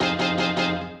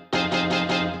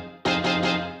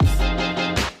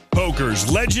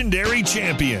Poker's legendary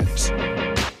champions,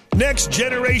 next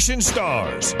generation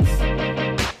stars,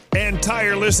 and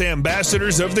tireless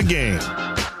ambassadors of the game,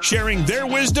 sharing their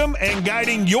wisdom and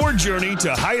guiding your journey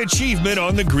to high achievement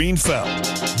on the green felt.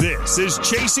 This is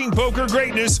Chasing Poker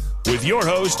Greatness with your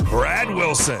host, Brad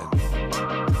Wilson.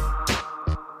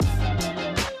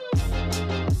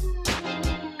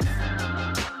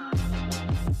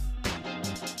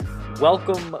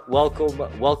 Welcome,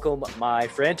 my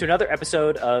friend, to another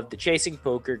episode of the Chasing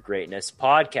Poker Greatness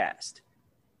podcast.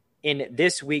 In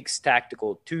this week's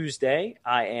Tactical Tuesday,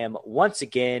 I am once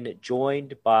again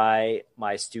joined by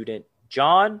my student,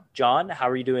 John. John, how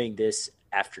are you doing this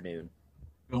afternoon?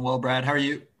 Doing well, Brad. How are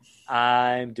you?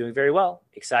 I'm doing very well.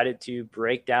 Excited to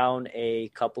break down a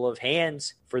couple of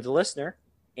hands for the listener.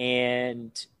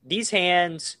 And these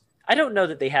hands, I don't know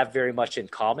that they have very much in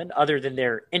common other than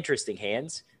they're interesting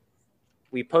hands.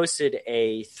 We posted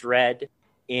a thread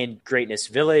in Greatness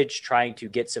Village trying to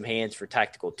get some hands for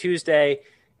Tactical Tuesday,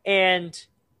 and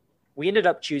we ended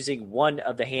up choosing one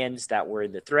of the hands that were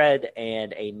in the thread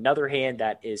and another hand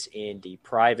that is in the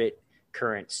private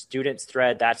current students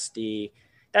thread. That's the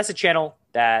channel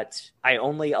that I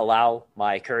only allow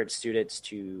my current students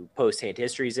to post hand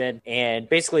histories in, and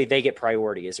basically they get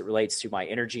priority as it relates to my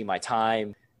energy, my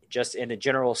time. Just in the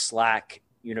general Slack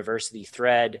university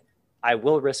thread, I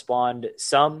will respond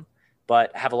some,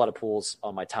 but have a lot of pools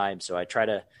on my time. So I try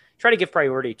to give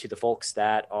priority to the folks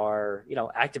that are,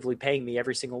 actively paying me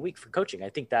every single week for coaching. I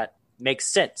think that makes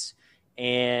sense.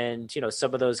 And,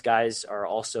 some of those guys are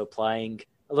also playing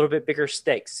a little bit bigger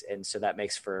stakes. And so that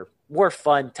makes for more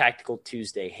fun Tactical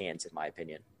Tuesday hands, in my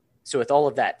opinion. So with all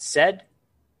of that said,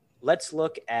 let's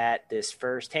look at this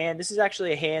first hand. This is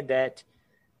actually a hand that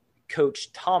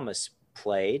Coach Thomas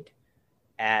played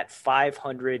at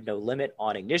 500 no limit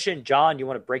on Ignition. John, you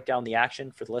want to break down the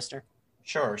action for the listener?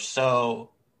 Sure.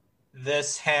 So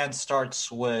this hand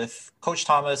starts with Coach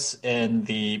Thomas in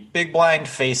the big blind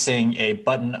facing a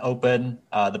button open.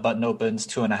 The button opens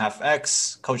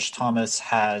 2.5x. Coach Thomas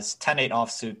has 10-8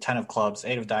 offsuit, 10 of clubs,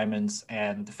 8 of diamonds,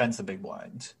 and defends the big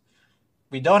blind.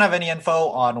 We don't have any info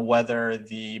on whether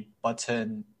the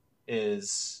button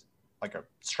is like a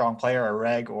strong player, a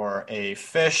reg, or a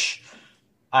fish.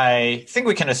 I think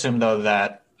we can assume, though,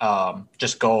 that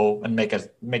just go and make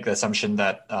the assumption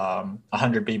that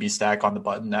 100 BB stack on the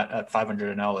button at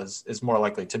 500 NL is more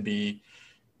likely to be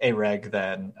a reg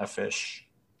than a fish.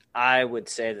 I would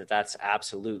say that that's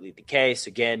absolutely the case.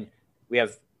 Again, we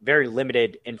have very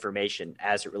limited information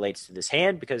as it relates to this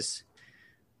hand because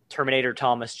Terminator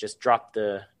Thomas just dropped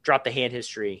the hand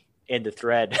history in the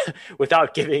thread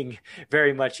without giving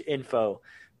very much info.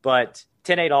 But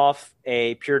 10-8 off,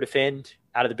 a pure defend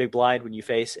out of the big blind when you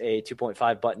face a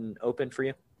 2.5 button open for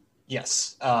you?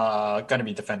 Yes. Going to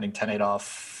be defending 10-8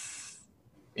 off.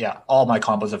 Yeah, all my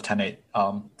combos of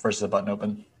 10-8 versus a button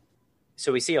open.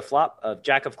 So we see a flop of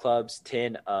Jack of clubs,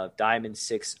 10 of diamonds,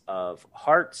 6 of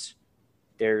hearts.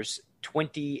 There's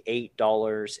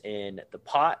 $28 in the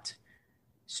pot.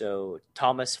 So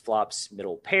Thomas flops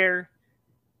middle pair.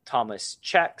 Thomas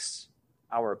checks.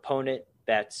 Our opponent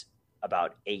bets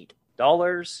about $8.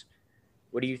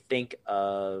 What do you think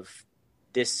of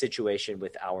this situation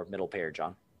with our middle pair,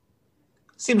 John?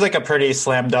 Seems like a pretty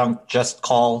slam dunk, just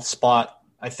call spot.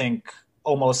 I think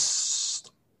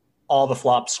almost all the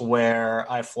flops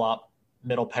where I flop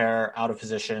middle pair out of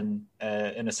position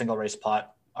in a single race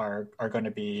pot are going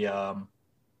to be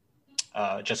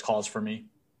just calls for me.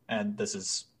 And this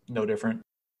is no different.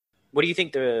 What do you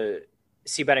think the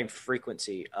c-betting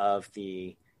frequency of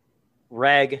the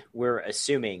reg we're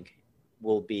assuming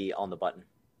will be on the button?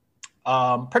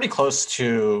 Pretty close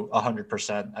to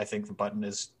 100%. I think the button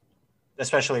is,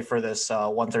 especially for this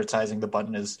 1/3 sizing, the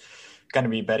button is going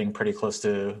to be betting pretty close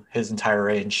to his entire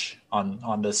range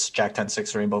on this Jack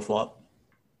 10-6 rainbow flop.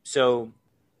 So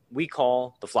we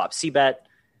call the flop c-bet.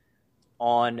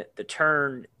 On the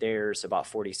turn, there's about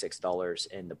 $46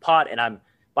 in the pot. And I'm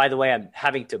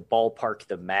having to ballpark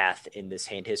the math in this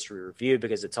hand history review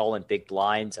because it's all in big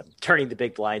blinds. I'm turning the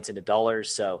big blinds into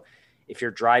dollars. So if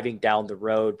you're driving down the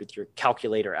road with your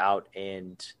calculator out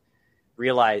and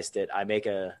realize that I make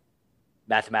a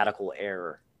mathematical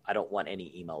error, I don't want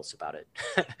any emails about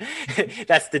it.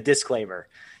 That's the disclaimer.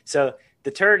 So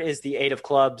the turn is the 8 of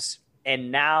clubs.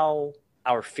 And now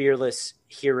our fearless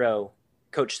hero,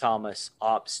 Coach Thomas,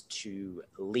 opts to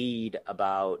lead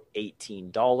about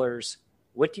 $18.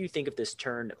 What do you think of this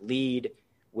turn lead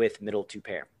with middle 2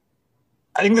 pair?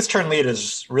 I think this turn lead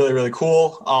is really, really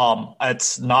cool.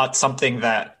 It's not something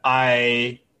that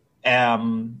I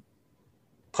am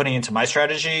putting into my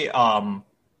strategy.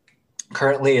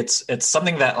 Currently, it's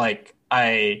something that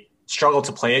I struggle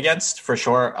to play against for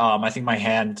sure. I think my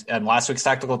hand and last week's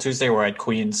Tactical Tuesday where I had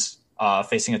queens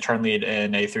facing a turn lead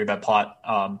in a 3-bet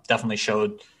pot definitely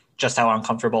showed just how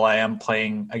uncomfortable I am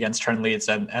playing against turn leads.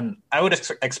 And I would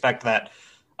expect that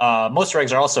most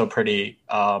regs are also pretty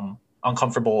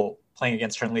uncomfortable playing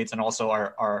against turn leads and also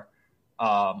are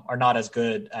not as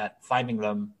good at finding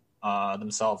them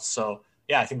themselves. So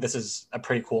yeah, I think this is a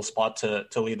pretty cool spot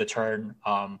to lead the turn.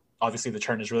 Obviously the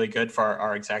turn is really good for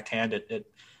our exact hand. It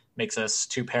makes us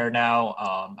 2-pair now.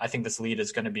 I think this lead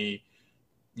is going to be,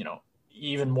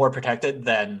 even more protected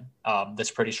than this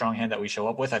pretty strong hand that we show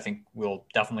up with. I think we'll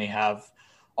definitely have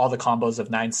all the combos of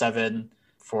 9-7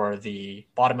 for the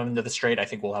bottom end of the straight. I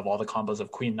think we'll have all the combos of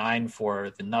Queen 9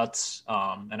 for the nuts.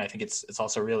 And I think it's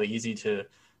also really easy to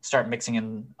start mixing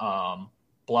in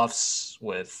bluffs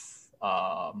with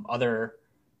other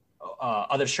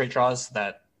straight draws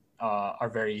that are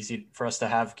very easy for us to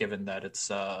have, given that it's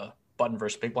button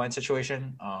versus big blind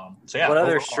situation. So yeah. What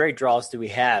other straight draws do we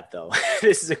have, though?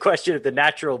 This is a question of the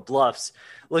natural bluffs.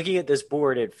 Looking at this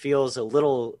board, it feels a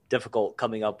little difficult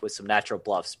coming up with some natural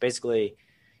bluffs. Basically,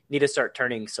 need to start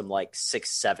turning some like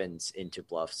 6-7s into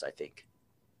bluffs, I think.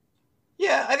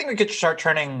 Yeah, I think we could start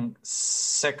turning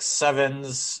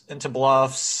 6-7s into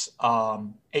bluffs,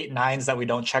 8-9s that we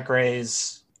don't check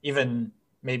raise, even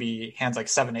maybe hands like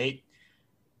 7-8.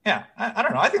 Yeah, I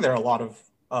don't know. I think there are a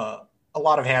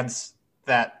lot of hands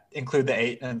that include the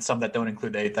 8 and some that don't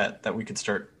include the 8 that we could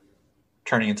start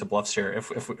turning into bluffs here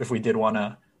if we did want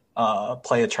to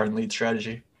play a turn lead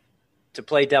strategy. To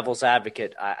play devil's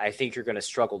advocate, I think you're going to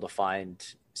struggle to find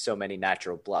so many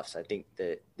natural bluffs. I think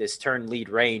that this turn lead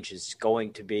range is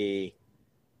going to be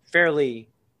fairly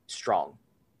strong,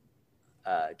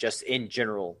 just in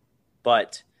general.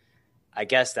 But I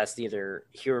guess that's neither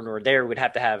here nor there. We'd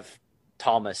have to have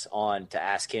Thomas on to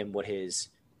ask him what his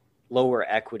lower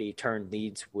equity turn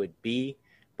leads would be.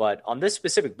 But on this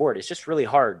specific board, it's just really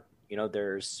hard.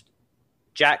 There's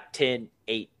Jack 10,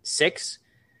 8, 6.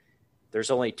 There's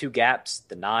only 2 gaps,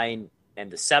 the 9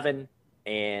 and the 7.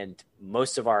 And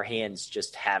most of our hands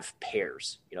just have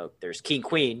pairs. There's King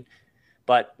Queen,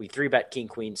 but we 3-bet King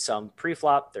Queen some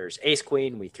pre-flop. There's Ace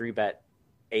Queen, we 3-bet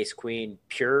Ace Queen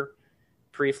pure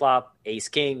pre-flop. Ace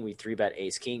King, we 3-bet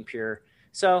Ace King pure.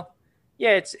 So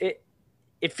yeah,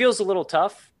 it feels a little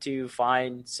tough to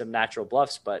find some natural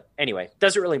bluffs, but anyway, it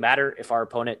doesn't really matter if our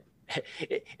opponent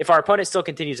still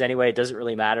continues anyway. It doesn't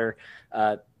really matter.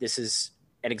 This is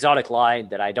an exotic line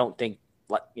that I don't think,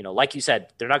 like you said,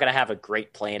 they're not going to have a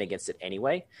great plan against it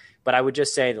anyway. But I would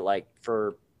just say that, like,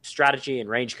 for strategy and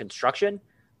range construction,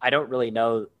 I don't really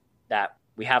know that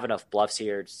we have enough bluffs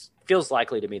here. It feels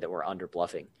likely to me that we're under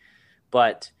bluffing.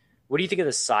 But what do you think of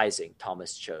the sizing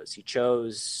Thomas chose? He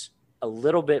chose a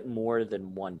little bit more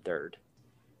than 1/3.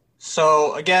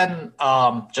 So again,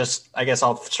 just I guess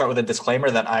I'll start with a disclaimer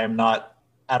that I am not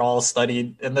at all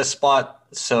studied in this spot.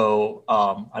 So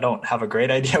I don't have a great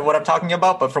idea of what I'm talking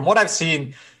about. But from what I've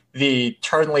seen, the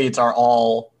turn leads are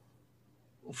all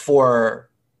for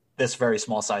this very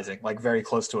small sizing, like very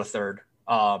close to 1/3.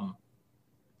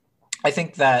 I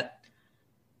think that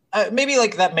maybe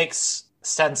like that makes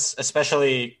sense,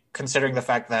 especially considering the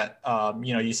fact that,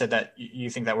 you said that you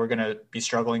think that we're going to be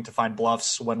struggling to find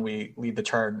bluffs when we lead the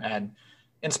turn, and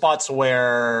in spots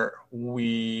where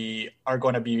we are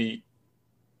going to be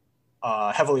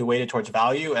heavily weighted towards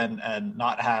value and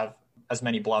not have as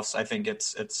many bluffs, I think it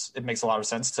makes a lot of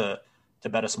sense to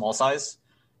bet a small size.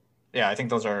 Yeah, I think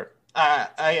those are,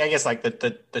 I guess like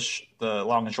the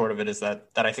long and short of it is that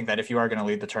I think that if you are going to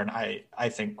lead the turn, I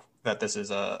think that this is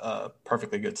a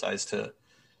perfectly good size to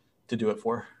do it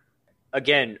for.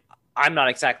 Again, I'm not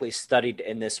exactly studied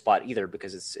in this spot either,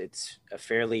 because it's a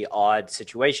fairly odd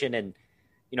situation, and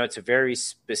it's a very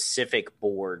specific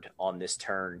board on this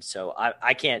turn. So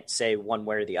I can't say one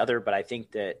way or the other, but I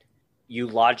think that you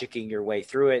logicking your way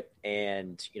through it,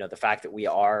 and the fact that we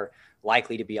are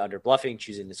likely to be under bluffing,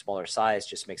 choosing the smaller size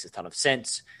just makes a ton of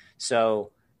sense.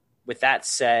 So with that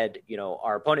said,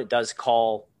 our opponent does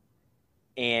call,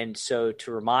 and so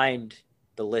to remind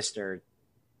the listener,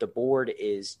 the board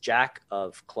is Jack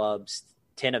of clubs,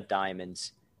 10 of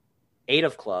diamonds, 8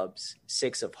 of clubs,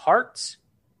 6 of hearts,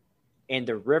 and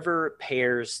the river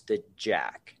pairs the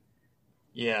Jack.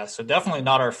 Yeah, so definitely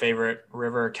not our favorite.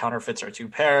 River counterfeits our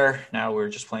 2-pair. Now we're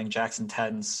just playing Jacks and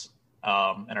 10s.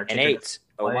 And our 8s.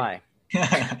 Oh my.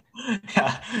 Yeah.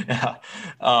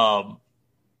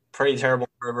 Pretty terrible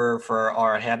river for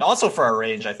our hand. Also for our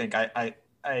range, I think.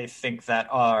 I think that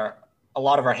a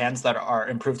lot of our hands that are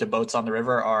improved to boats on the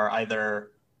river are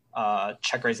either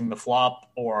check raising the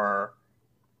flop or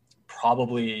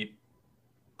probably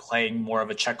playing more of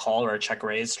a check call or a check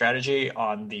raise strategy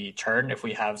on the turn if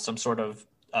we have some sort of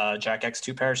Jack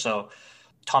X2 pair. So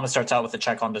Thomas starts out with a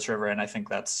check on this river, and I think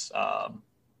that's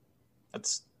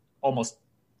almost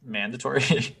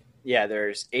mandatory. Yeah,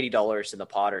 there's $80 in the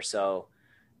pot or so.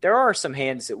 There are some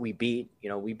hands that we beat.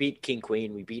 We beat King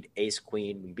Queen, we beat Ace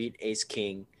Queen, we beat Ace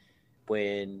King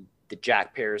when the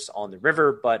Jack pairs on the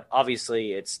river, but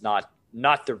obviously it's not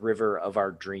the river of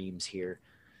our dreams here.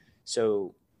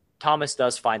 So Thomas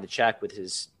does find the check with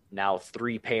his now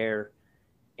 3 pair,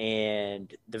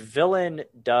 and the villain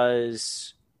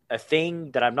does a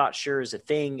thing that I'm not sure is a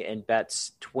thing and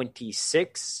bets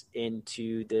 26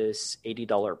 into this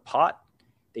 $80 pot.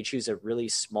 They choose a really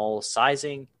small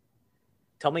sizing.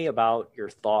 Tell me about your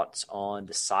thoughts on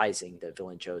the sizing that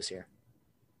villain chose here.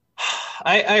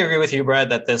 I agree with you, Brad,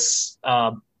 that this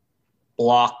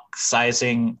block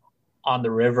sizing on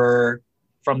the river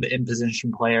from the in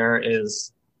position player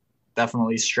is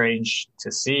definitely strange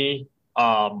to see.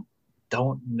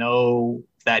 Don't know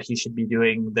that he should be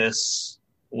doing this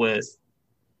with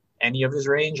any of his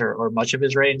range or much of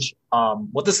his range.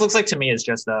 What this looks like to me is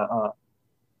just a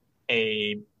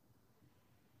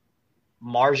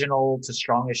marginal to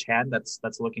strongish hand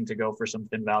that's looking to go for some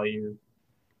thin value.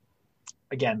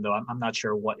 Again, though, I'm not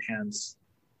sure what hands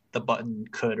the button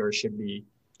could or should be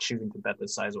choosing to bet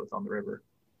this size with on the river.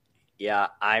 Yeah,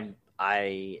 I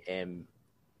am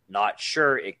not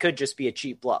sure. It could just be a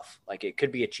cheap bluff. Like, it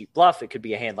could be a cheap bluff. It could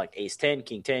be a hand like Ace 10,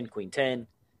 King 10, Queen 10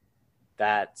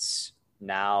 that's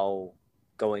now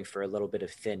going for a little bit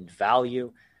of thin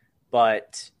value.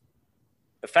 But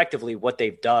effectively what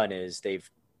they've done is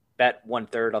they've bet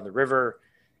 1/3 on the river.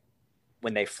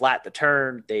 When they flat the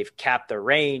turn, they've capped their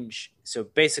range. So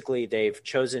basically they've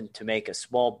chosen to make a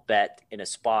small bet in a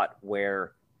spot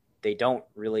where they don't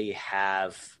really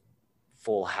have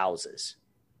full houses.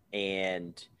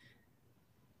 And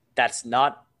that's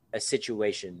not a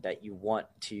situation that you want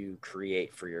to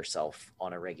create for yourself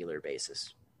on a regular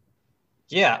basis.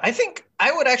 Yeah, I think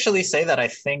I would actually say that I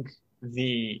think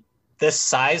this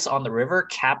size on the river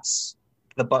caps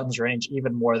the button's range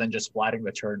even more than just flatting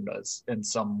the turn does in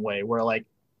some way, where like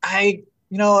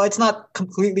it's not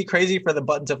completely crazy for the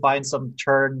button to find some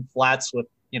turn flats with,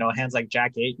 hands like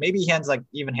Jack 8, maybe hands like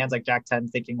Jack 10,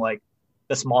 thinking like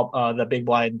the big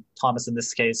blind Thomas in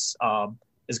this case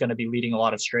is going to be leading a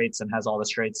lot of straights and has all the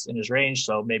straights in his range.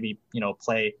 So maybe,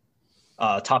 play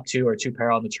top 2 or 2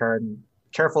 pair on the turn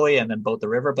carefully and then boat the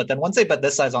river. But then once they bet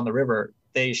this size on the river,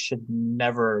 they should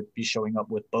never be showing up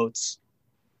with boats,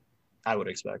 I would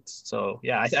expect. So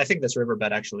yeah, I think this river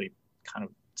bet actually kind of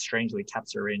strangely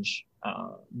caps their range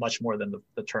much more than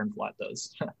the turn flat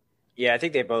does. Yeah, I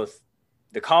think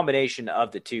the combination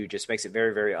of the two just makes it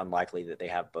very, very unlikely that they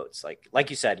have boats. Like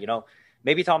you said,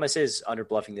 maybe Thomas is under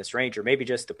bluffing this range, or maybe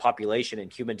just the population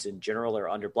and humans in general are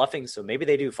under bluffing. So maybe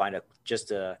they do find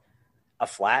just a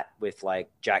flat with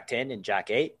like Jack 10 and Jack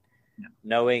 8,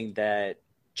 knowing that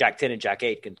Jack 10 and Jack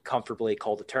 8 can comfortably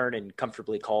call the turn and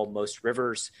comfortably call most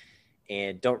rivers,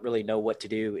 and don't really know what to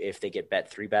do if they get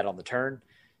bet 3-bet on the turn.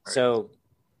 Right. So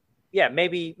yeah,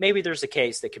 maybe there's a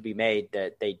case that could be made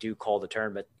that they do call the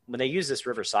turn, but when they use this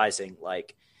river sizing,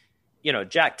 like,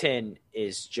 Jack 10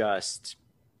 is just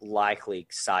likely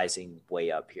sizing way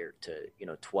up here to,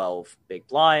 12 big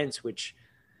blinds, which,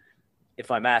 if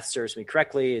my math serves me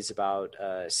correctly, is about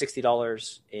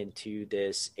 $60 into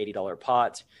this $80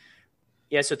 pot.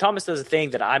 Yeah, so Thomas does a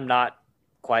thing that I'm not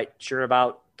quite sure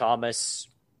about. Thomas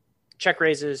check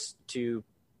raises to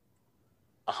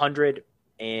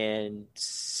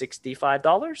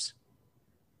 $165.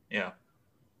 Yeah.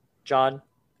 John,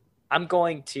 I'm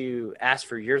going to ask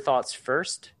for your thoughts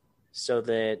first so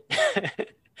that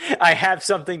I have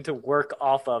something to work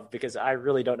off of, because I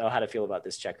really don't know how to feel about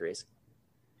this check raise.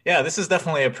 Yeah, this is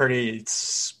definitely a pretty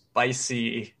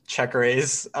spicy check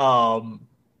raise.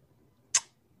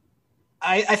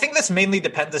 I think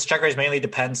this check raise mainly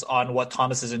depends on what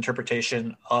Thomas's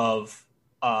interpretation of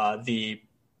the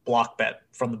block bet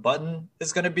from the button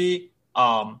is going to be.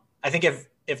 I think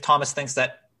if Thomas thinks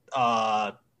that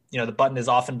the button is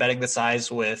often betting the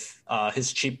size with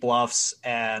his cheap bluffs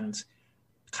and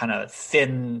kind of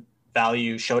thin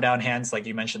value showdown hands, like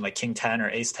you mentioned, like King 10 or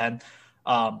Ace 10,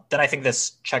 then I think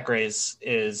this check raise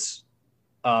is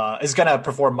going to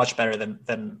perform much better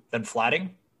than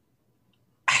flatting.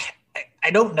 I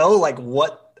don't know like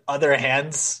what other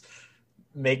hands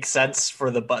make sense for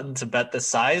the button to bet this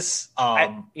size.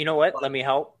 You know what? Let me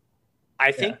help.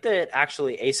 I think that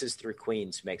actually aces through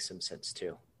queens makes some sense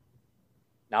too.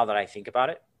 Now that I think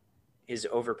about it, his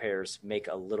overpairs make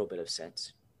a little bit of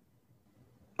sense.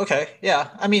 Okay. Yeah.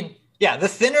 I mean, Yeah, the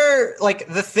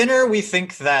thinner we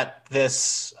think that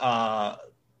this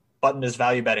button is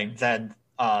value betting, then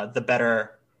the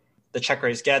better the check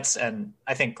raise gets. And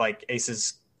I think like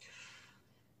aces,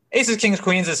 kings,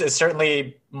 queens is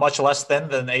certainly much less thin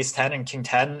than ace 10 and king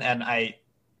 10. And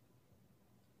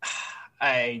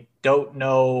I don't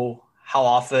know how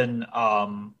often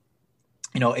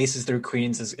aces through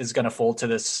queens is going to fold to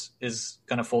this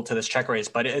check raise,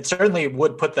 but it certainly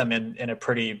would put them in a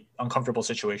pretty uncomfortable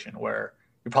situation where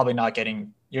you're probably not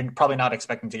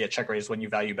expecting to get check raised when you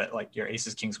value bet like your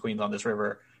aces, kings, queens on this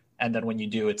river. And then when you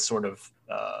do, it's sort of,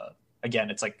 again,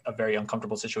 it's like a very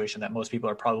uncomfortable situation that most people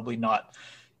are probably not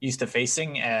used to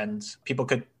facing. And people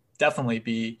could definitely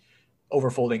be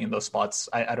overfolding in those spots.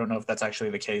 I don't know if that's actually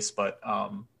the case, but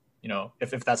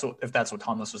if that's what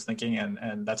Thomas was thinking,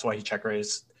 and that's why he check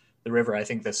raised the river, I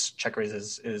think this check raise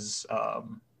is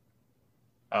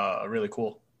really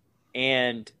cool.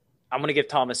 And I'm going to give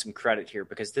Thomas some credit here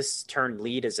because this turn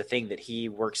lead is a thing that he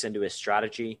works into his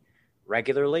strategy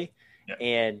regularly. Yeah.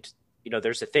 And,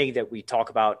 there's a thing that we talk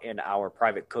about in our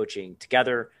private coaching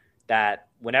together that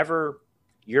whenever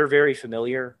you're very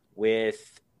familiar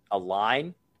with a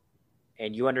line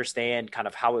and you understand kind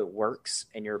of how it works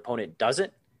and your opponent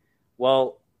doesn't,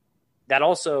 well, that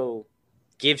also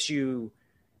gives you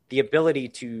the ability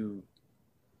to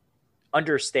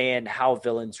understand how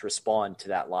villains respond to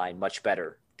that line much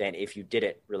better than if you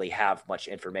didn't really have much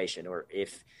information or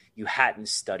if you hadn't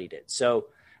studied it. So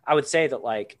I would say that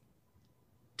like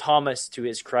Thomas, to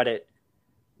his credit,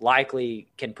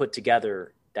 likely can put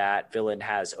together that villain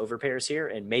has overpairs here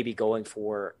and maybe going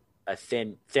for a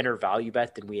thinner value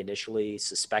bet than we initially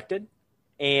suspected.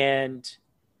 And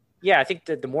yeah, I think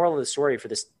that the moral of the story for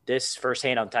this first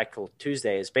hand on Tactical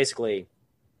Tuesday is basically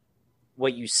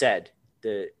what you said.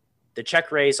 The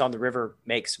check raise on the river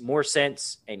makes more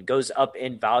sense and goes up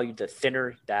in value the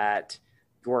thinner that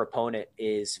your opponent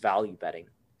is value betting.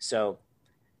 So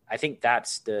I think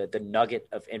that's the nugget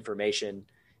of information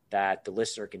that the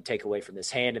listener can take away from this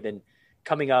hand. And then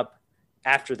coming up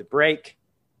after the break,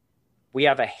 we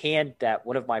have a hand that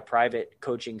one of my private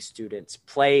coaching students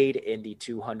played in the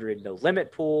 200 no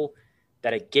limit pool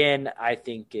that, again, I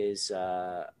think is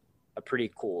a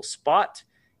pretty cool spot.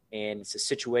 And it's a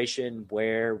situation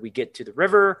where we get to the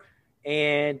river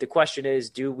and the question is,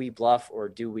 do we bluff or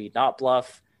do we not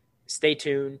bluff? Stay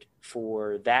tuned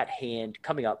for that hand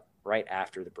coming up right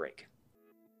after the break.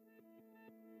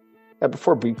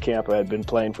 Before boot camp, I had been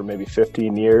playing for maybe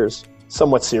 15 years.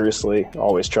 Somewhat seriously,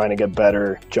 always trying to get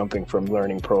better, jumping from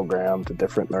learning program to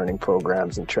different learning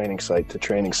programs and training site to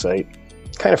training site.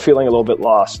 Kind of feeling a little bit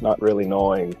lost, not really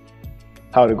knowing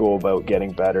how to go about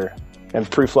getting better. And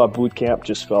pre-flop boot camp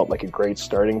just felt like a great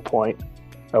starting point,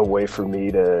 a way for me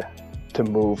to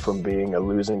move from being a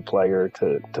losing player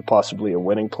to possibly a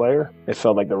winning player. It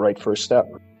felt like the right first step.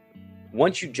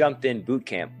 Once you jumped in boot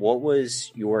camp, what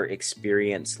was your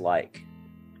experience like?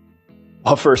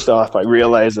 Well, first off, I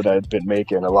realized that I'd been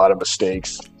making a lot of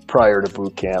mistakes prior to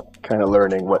boot camp, kind of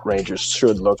learning what ranges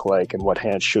should look like and what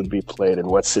hands should be played in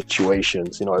what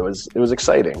situations. It was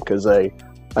exciting because I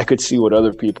could see what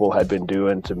other people had been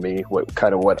doing to me,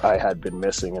 what I had been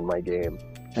missing in my game.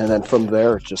 And then from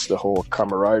there, just the whole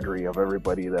camaraderie of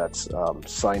everybody that's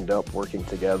signed up, working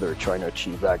together, trying to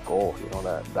achieve that goal.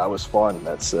 That was fun.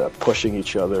 That's pushing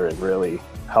each other and really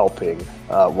helping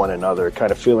one another,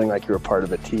 kind of feeling like you're a part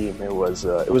of a team. It was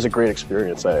a great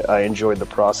experience. I enjoyed the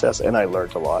process and I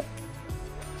learned a lot.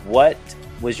 What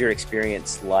was your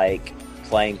experience like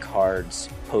playing cards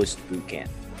post boot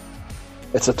camp?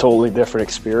 It's a totally different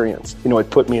experience. It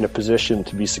put me in a position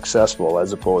to be successful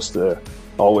as opposed to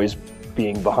always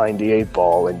being behind the eight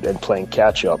ball and playing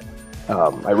catch up.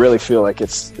 I really feel like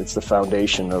it's the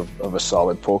foundation of a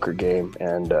solid poker game.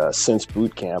 And since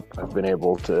boot camp, I've been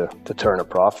able to turn a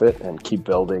profit and keep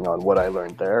building on what I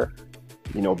learned there.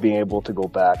 Being able to go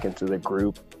back into the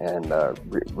group and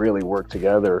really work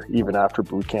together even after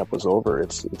boot camp was over.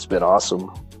 It's been awesome.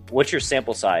 What's your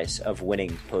sample size of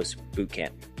winning post boot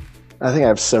camp? I think I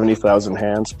have 70,000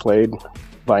 hands played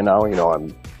by now.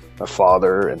 I'm a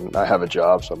father and I have a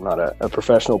job, so I'm not a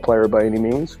professional player by any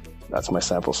means. That's my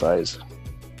sample size.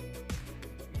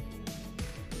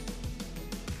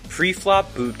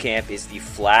 Pre-flop Bootcamp is the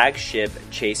flagship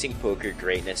Chasing Poker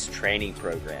Greatness training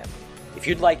program. If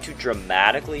you'd like to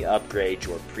dramatically upgrade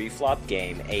your pre-flop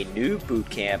game, a new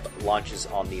bootcamp launches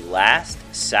on the last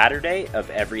Saturday of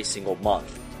every single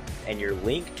month. And your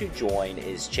link to join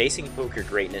is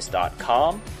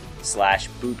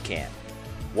chasingpokergreatness.com/bootcamp.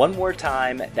 One more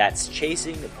time, that's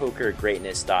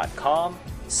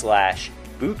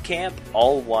chasingpokergreatness.com/bootcamp,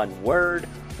 all one word,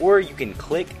 or you can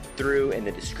click through in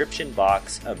the description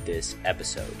box of this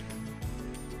episode.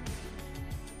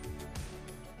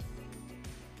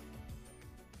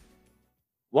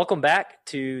 Welcome back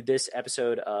to this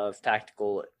episode of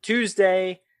Tactical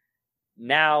Tuesday.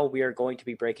 Now we are going to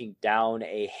be breaking down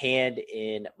a hand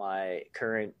in my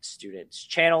current student's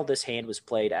channel. This hand was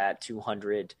played at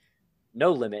 200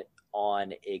 no limit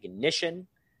on Ignition.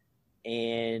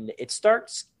 And it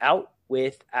starts out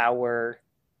with our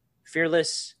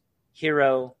fearless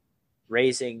hero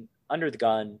raising under the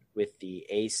gun with the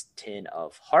ace 10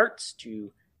 of hearts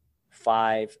to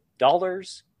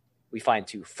 $5. We find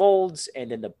 2 folds,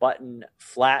 and then the button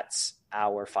flats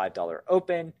our $5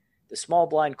 open. The small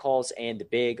blind calls and the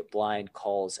big blind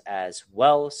calls as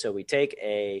well. So we take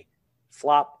a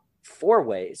flop 4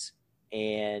 ways,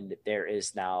 and there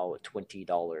is now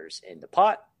 $20 in the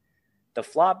pot. The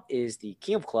flop is the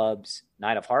king of clubs,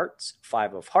 9 of hearts,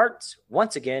 5 of hearts.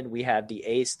 Once again, we have the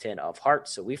ace 10 of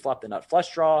hearts. So we flop the nut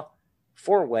flush draw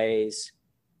 4 ways.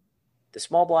 The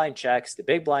small blind checks, the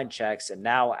big blind checks, and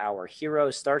now our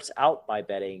hero starts out by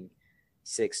betting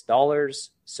 $6.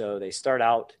 So they start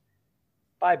out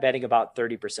by betting about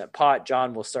 30% pot.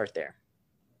 John, we'll start there.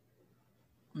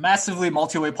 Massively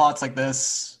multi-way pots like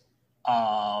this,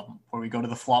 where we go to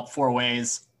the flop 4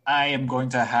 ways, I am going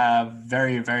to have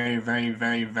very, very, very,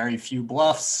 very, very few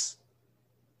bluffs.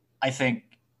 I think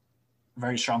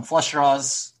very strong flush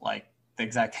draws, like the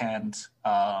exact hand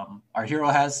our hero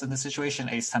has in this situation.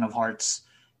 Ace 10 of hearts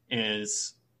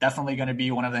is definitely going to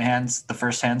be one of the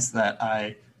first hands that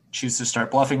I choose to start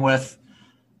bluffing with.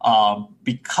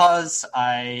 Because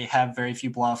I have very few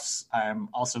bluffs, I'm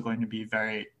also going to be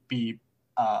betting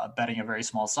a very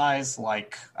small size,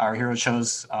 like our hero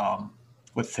chose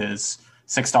with his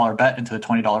 $6 bet into the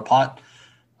 $20 pot.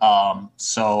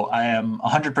 So I am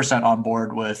 100% on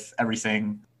board with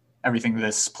everything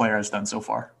this player has done so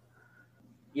far.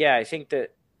 Yeah, I think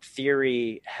that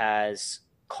theory has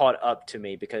caught up to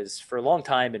me because for a long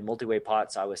time in multi-way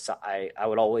pots, I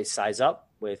would always size up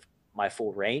with my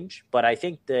full range. But I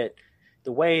think that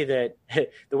the way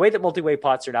that multi-way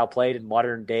pots are now played in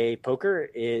modern day poker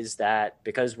is that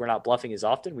because we're not bluffing as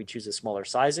often, we choose a smaller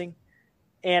sizing.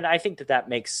 And I think that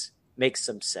makes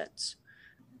some sense.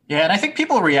 Yeah, and I think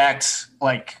people react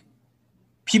like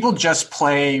people just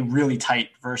play really tight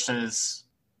versus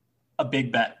a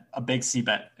big bet, a big C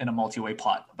bet in a multi-way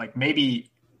pot. Like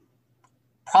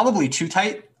probably too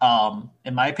tight,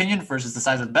 in my opinion, versus the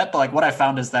size of the bet. But like what I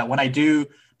found is that when I do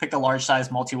pick the large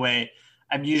size multi-way,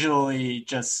 I'm usually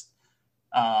just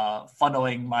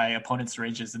funneling my opponent's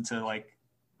ranges into like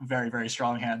very, very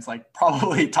strong hands, like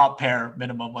probably top pair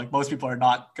minimum. Like most people are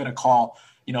not going to call,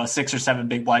 a 6 or 7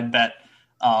 big blind bet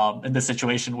in this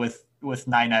situation with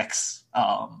 9x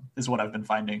is what I've been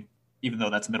finding, even though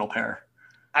that's middle pair.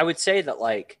 I would say that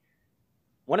like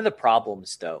one of the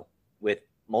problems though with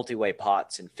multi-way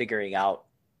pots and figuring out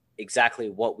exactly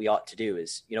what we ought to do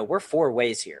is, we're 4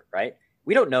 ways here, right?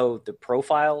 We don't know the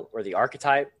profile or the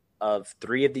archetype of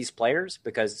 3 of these players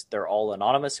because they're all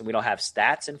anonymous and we don't have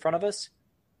stats in front of us.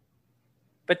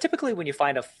 But typically when you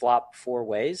find a flop 4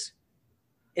 ways,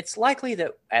 it's likely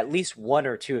that at least 1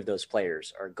 or 2 of those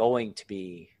players are going to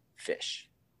be fish.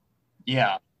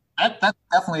 Yeah, that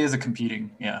definitely is a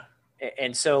competing, yeah.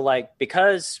 And so like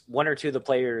because 1 or 2 of the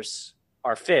players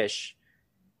are fish,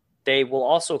 they will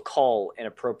also call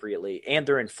inappropriately and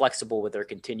they're inflexible with their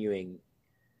continuing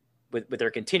with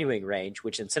their continuing range,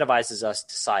 which incentivizes us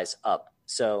to size up.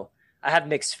 So I have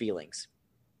mixed feelings.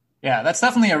 Yeah, that's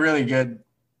definitely a really good,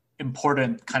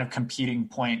 important kind of competing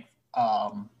point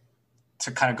to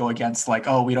kind of go against like,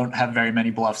 oh, we don't have very many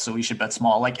bluffs, so we should bet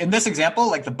small. Like in this example,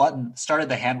 like the button started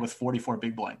the hand with 44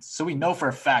 big blinds. So we know for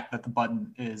a fact that the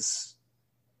button is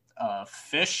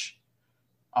fish,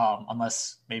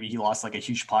 unless maybe he lost like a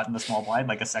huge pot in the small blind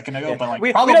like a second ago. But like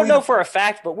we don't know for a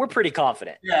fact, but we're pretty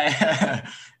confident. Yeah.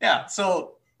 Yeah.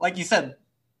 So like you said,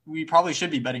 we probably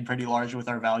should be betting pretty large with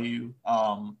our value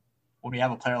when we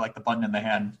have a player like the button in the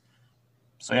hand.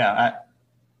 So yeah,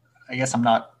 I guess I'm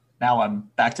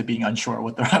back to being unsure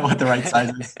what the right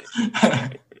size is.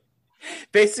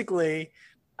 Basically,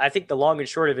 I think the long and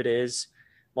short of it is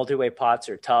multi-way pots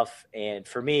are tough. And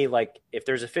for me, like if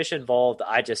there's a fish involved,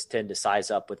 I just tend to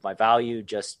size up with my value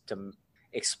just to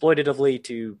exploitatively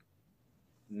to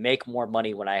make more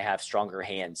money when I have stronger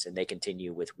hands and they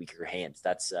continue with weaker hands.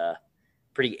 That's a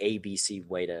pretty ABC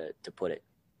way to put it.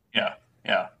 Yeah.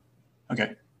 Yeah.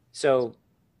 Okay. So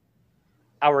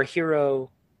our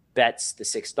hero bets the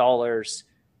 $6,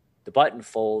 the button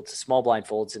folds, the small blind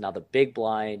folds, and now the big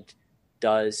blind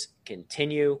does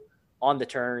continue. On the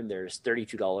turn, there's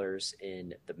 $32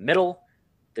 in the middle.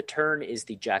 The turn is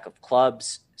the jack of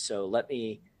clubs. So let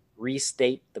me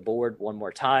restate the board one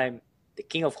more time. The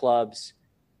king of clubs,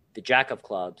 the jack of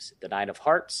clubs, the nine of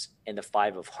hearts, and the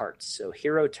five of hearts. So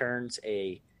hero turns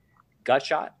a gut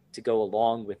shot to go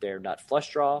along with their nut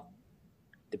flush draw.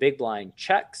 The big blind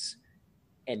checks,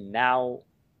 and now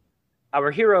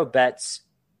our hero bets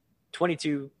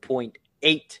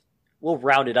 22.8. We'll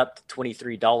round it up to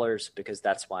 $23 because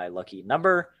that's my lucky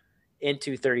number,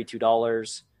 into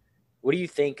 $32. What do you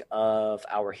think of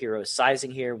our hero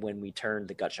sizing here when we turn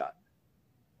the gut shot?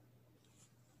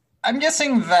 I'm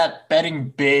guessing that betting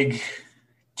big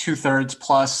 2/3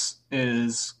 plus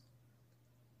is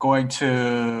going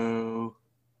to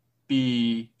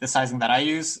be the sizing that I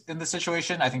use in this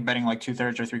situation. I think betting like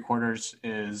 2/3 or 3/4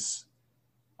 is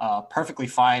perfectly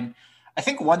fine. I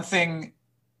think one thing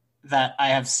that I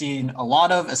have seen a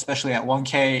lot of, especially at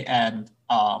 1K, and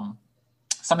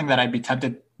something that might be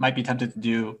tempted to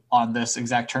do on this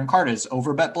exact turn card is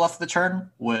overbet bluff the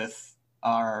turn with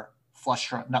our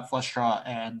nut flush draw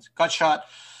and gut shot.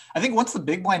 I think once the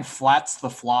big blind flats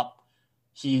the flop,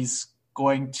 he's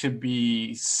going to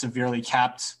be severely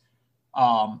capped.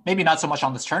 Maybe not so much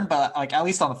on this turn, but like at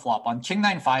least on the flop. On king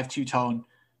 9-5 two-tone,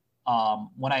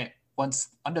 once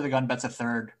under the gun bets a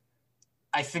third,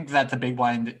 I think that the big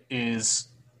blind is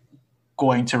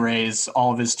going to raise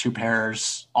all of his two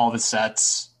pairs, all of his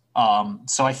sets.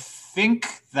 So I think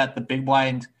that the big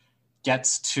blind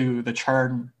gets to the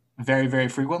turn very, very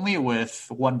frequently with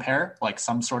one pair, like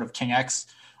some sort of king X.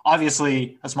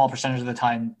 Obviously, a small percentage of the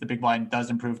time, the big blind does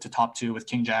improve to top two with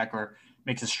king jack or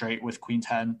makes it straight with queen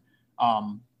 10.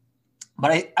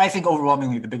 But I think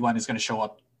overwhelmingly the big blind is going to show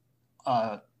up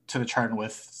to the turn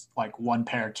with like one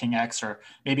pair king X, or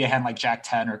maybe a hand like jack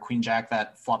 10 or queen jack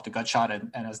that flopped a gut shot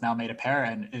and has now made a pair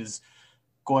and is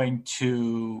going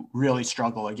to really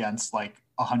struggle against like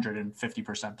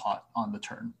 150% pot on the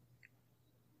turn.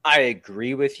 I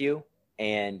agree with you,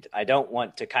 and I don't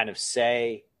want to kind of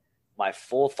say my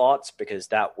full thoughts because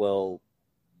that will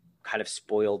kind of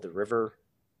spoil the river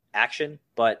action,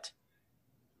 but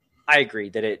I agree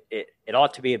that it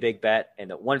ought to be a big bet, and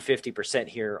that 150%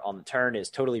 here on the turn is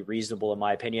totally reasonable in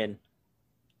my opinion.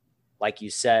 Like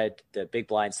you said, the big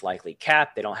blind's likely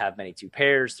capped. They don't have many two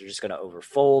pairs. They're just going to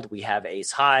overfold. We have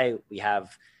ace high. We have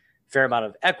a fair amount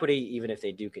of equity, even if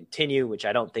they do continue, which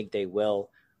I don't think they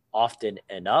will often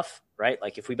enough, right?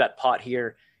 Like if we bet pot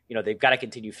here, they've got to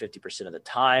continue 50% of the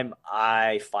time.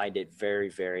 I find it very,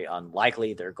 very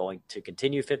unlikely they're going to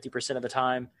continue 50% of the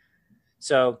time.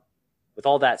 So with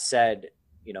all that said,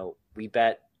 we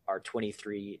bet our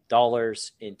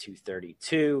 $23 into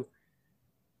 32.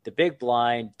 The big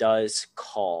blind does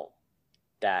call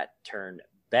that turn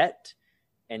bet.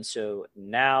 And so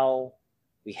now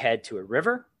we head to a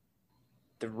river.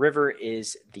 The river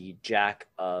is the jack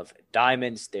of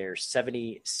diamonds. They're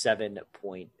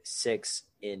 77.6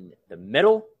 in the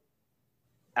middle.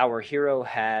 Our hero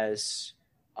has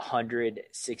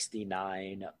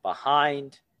 169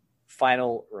 behind.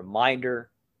 Final reminder,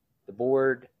 the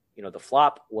board, the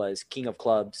flop was king of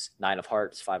clubs, nine of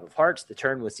hearts, five of hearts. The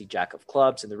turn was the jack of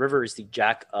clubs, and the river is the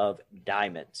jack of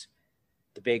diamonds.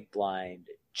 The big blind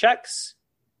checks.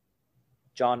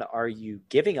 John, are you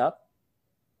giving up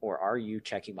or are you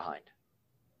checking behind?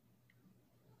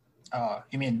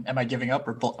 You mean, am I giving up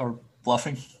or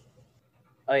bluffing?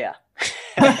 Oh, yeah.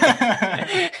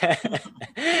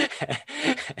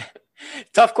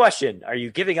 Tough question. Are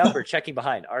you giving up or checking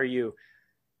behind? Are you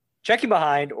checking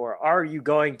behind, or are you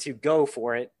going to go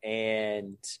for it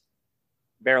and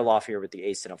barrel off here with the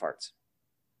ace 10 of hearts?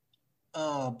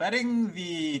 Betting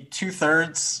the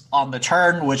 2/3 on the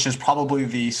turn, which is probably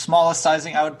the smallest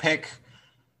sizing I would pick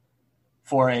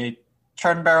for a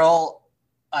turn barrel.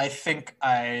 I think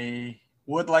I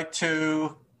would like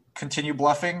to continue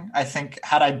bluffing. I think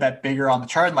had I bet bigger on the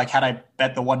turn, like had I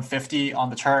bet the 150 on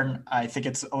the turn, I think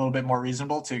it's a little bit more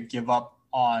reasonable to give up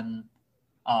on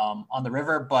the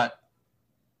river. But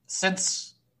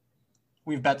since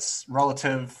we've bet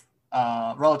relative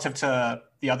to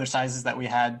the other sizes that we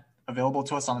had available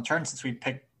to us on the turn, since we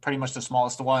picked pretty much the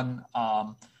smallest one,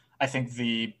 I think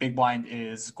the big blind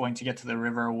is going to get to the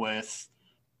river with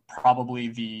probably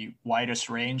the widest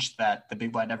range that the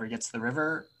big blind ever gets to the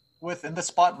river with in this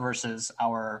spot versus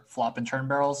our flop and turn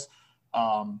barrels.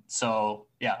 So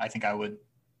yeah, I think I would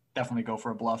definitely go for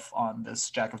a bluff on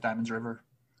this jack of diamonds river.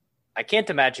 I can't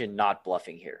imagine not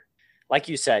bluffing here. Like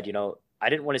you said, I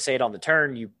didn't want to say it on the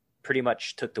turn. You pretty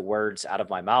much took the words out of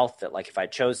my mouth that like if I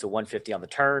chose the 150 on the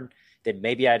turn, then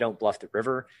maybe I don't bluff the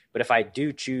river. But if I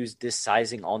do choose this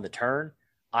sizing on the turn,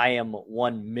 I am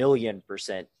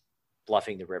 1,000,000%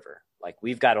 bluffing the river. Like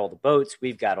we've got all the boats,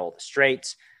 we've got all the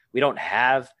straights. We don't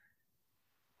have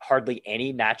hardly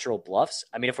any natural bluffs.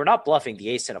 I mean, if we're not bluffing the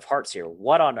ace 10 of hearts here,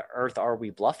 what on earth are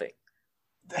we bluffing?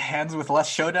 The hands with less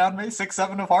showdown, maybe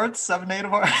 6-7 of hearts, 7-8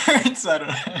 of hearts. I don't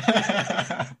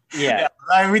know. Yeah.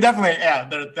 I mean, we definitely,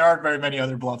 there aren't very many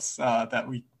other bluffs that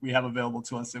we have available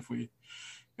to us if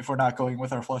we're not going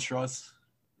with our flush draws.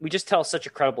 We just tell such a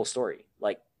credible story.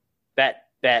 Like bet,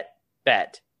 bet,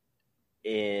 bet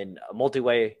in a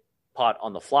multi-way pot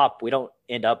on the flop. We don't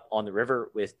end up on the river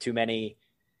with too many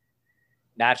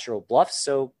natural bluffs.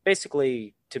 So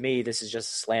basically, to me, this is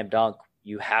just a slam dunk.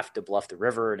 You have to bluff the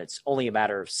river, and it's only a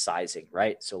matter of sizing,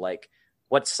 right? So, like,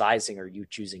 what sizing are you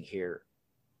choosing here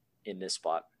in this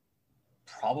spot?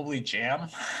 Probably jam.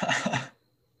 I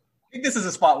think this is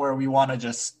a spot where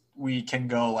we can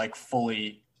go like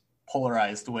fully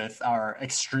polarized with our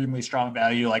extremely strong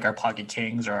value, like our pocket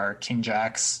kings or our king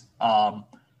jacks,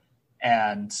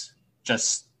 and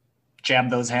just jam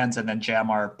those hands and then jam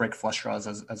our break flush draws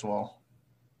as well.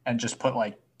 And just put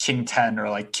like king 10 or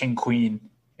like king queen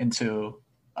into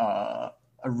a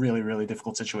really, really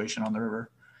difficult situation on the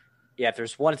river. Yeah, if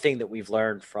there's one thing that we've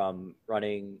learned from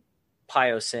running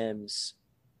Pio Sims,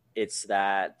 it's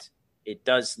that it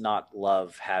does not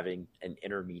love having an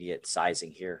intermediate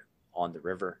sizing here on the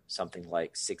river, something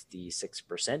like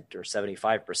 66% or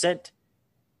 75%.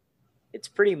 It's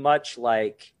pretty much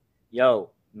like,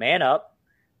 yo, man up,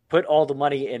 put all the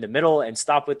money in the middle and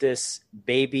stop with this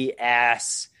baby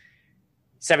ass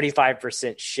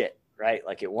 75% shit, right?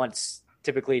 Like it wants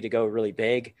typically to go really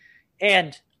big.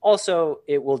 And also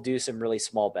it will do some really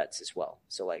small bets as well.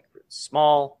 So like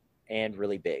small and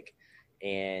really big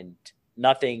and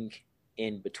nothing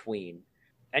in between.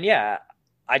 And yeah,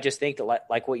 I just think that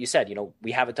like what you said, you know,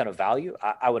 we have a ton of value.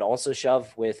 I would also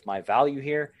shove with my value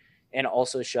here and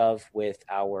also shove with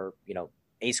our, you know,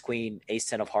 ace, queen, ace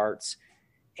 10 of hearts.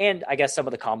 And I guess some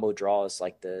of the combo draws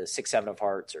like the 6-7 of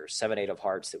hearts or 7-8 of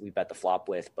hearts that we bet the flop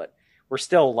with, but we're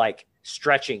still like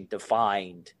stretching to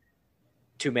find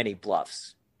too many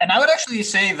bluffs. And I would actually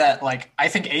say that like I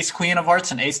think ace queen of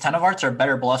hearts and ace 10 of hearts are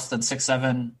better bluffs than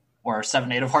 6-7 or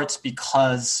 7-8 of hearts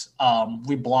because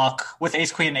we block with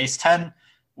ace queen and ace 10.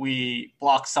 We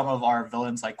block some of our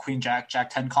villains like queen jack, jack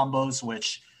 10 combos,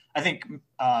 which I think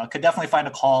could definitely find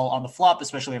a call on the flop,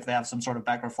 especially if they have some sort of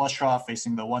backdoor flush draw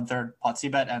facing the 1/3 pot C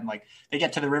bet. And like they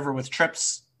get to the river with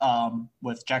trips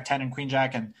with jack 10 and queen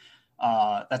jack. And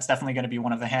that's definitely going to be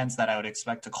one of the hands that I would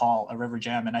expect to call a river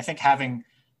jam. And I think having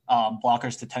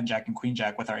blockers to 10 jack and queen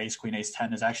jack with our ace queen, ace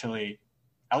 10 is actually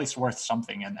at least worth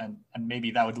something. And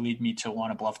maybe that would lead me to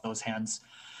want to bluff those hands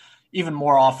even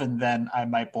more often than I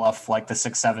might bluff like the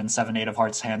 6-7, 7-8 of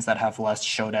hearts hands that have less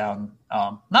showdown.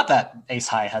 Not that ace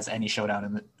high has any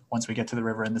showdown once we get to the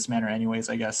river in this manner anyways,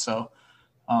 I guess. So,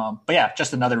 but yeah,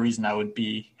 just another reason I would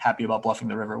be happy about bluffing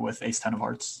the river with ace 10 of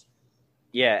hearts.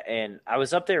 Yeah, and I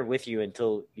was up there with you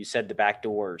until you said the back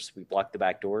doors. We blocked the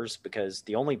back doors because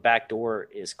the only back door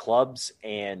is clubs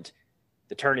and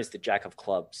the turn is the jack of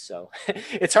clubs. So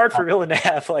it's hard for Villain to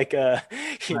have like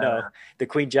you know, the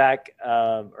queen jack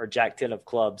or jack 10 of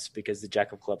clubs because the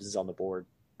jack of clubs is on the board.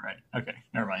 Right. Okay.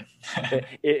 Never mind.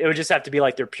 it would just have to be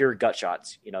like their pure gut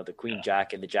shots, you know, the queen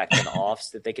jack and the jack 10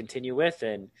 offs that they continue with.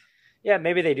 And yeah,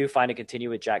 maybe they do find a continue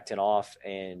with jack 10 off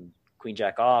and queen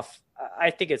jack off.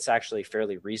 I think it's actually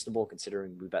fairly reasonable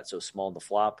considering we bet so small in the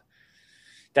flop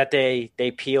that they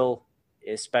peel,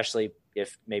 especially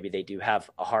if maybe they do have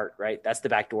a heart, right? That's the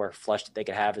backdoor flush that they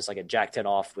could have is like a jack 10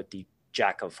 off with the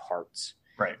jack of hearts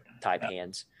type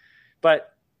hands.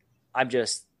 But I'm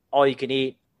just all you can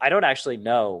eat. I don't actually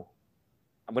know.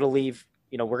 I'm going to leave,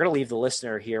 you know, we're going to leave the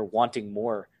listener here wanting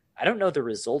more. I don't know the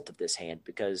result of this hand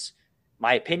because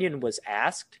my opinion was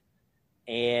asked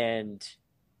and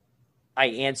I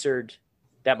answered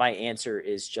that my answer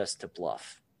is just to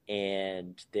bluff.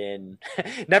 And then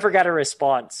never got a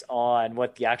response on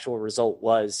what the actual result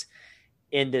was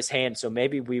in this hand. So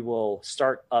maybe we will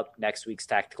start up next week's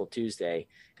Tactical Tuesday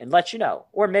and let you know.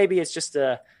 Or maybe it's just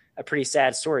a pretty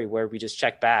sad story where we just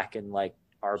check back and like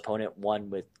our opponent won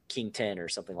with king 10 or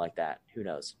something like that. Who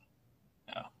knows?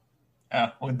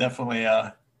 Yeah, we'll definitely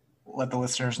let the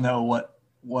listeners know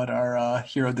what our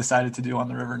hero decided to do on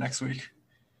the river next week.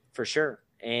 For sure.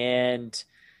 And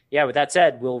yeah, with that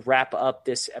said, we'll wrap up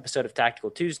this episode of Tactical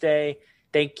Tuesday.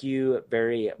 Thank you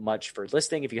very much for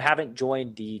listening. If you haven't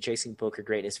joined the Chasing Poker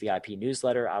Greatness VIP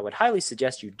newsletter, I would highly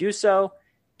suggest you do so.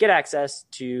 Get access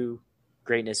to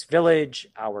Greatness Village,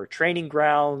 our training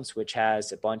grounds, which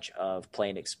has a bunch of play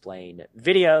and explain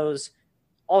videos.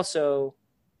 Also,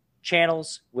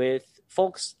 channels with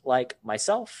folks like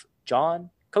myself, John,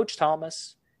 Coach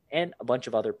Thomas, and a bunch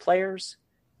of other players.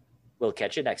 We'll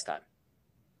catch you next time.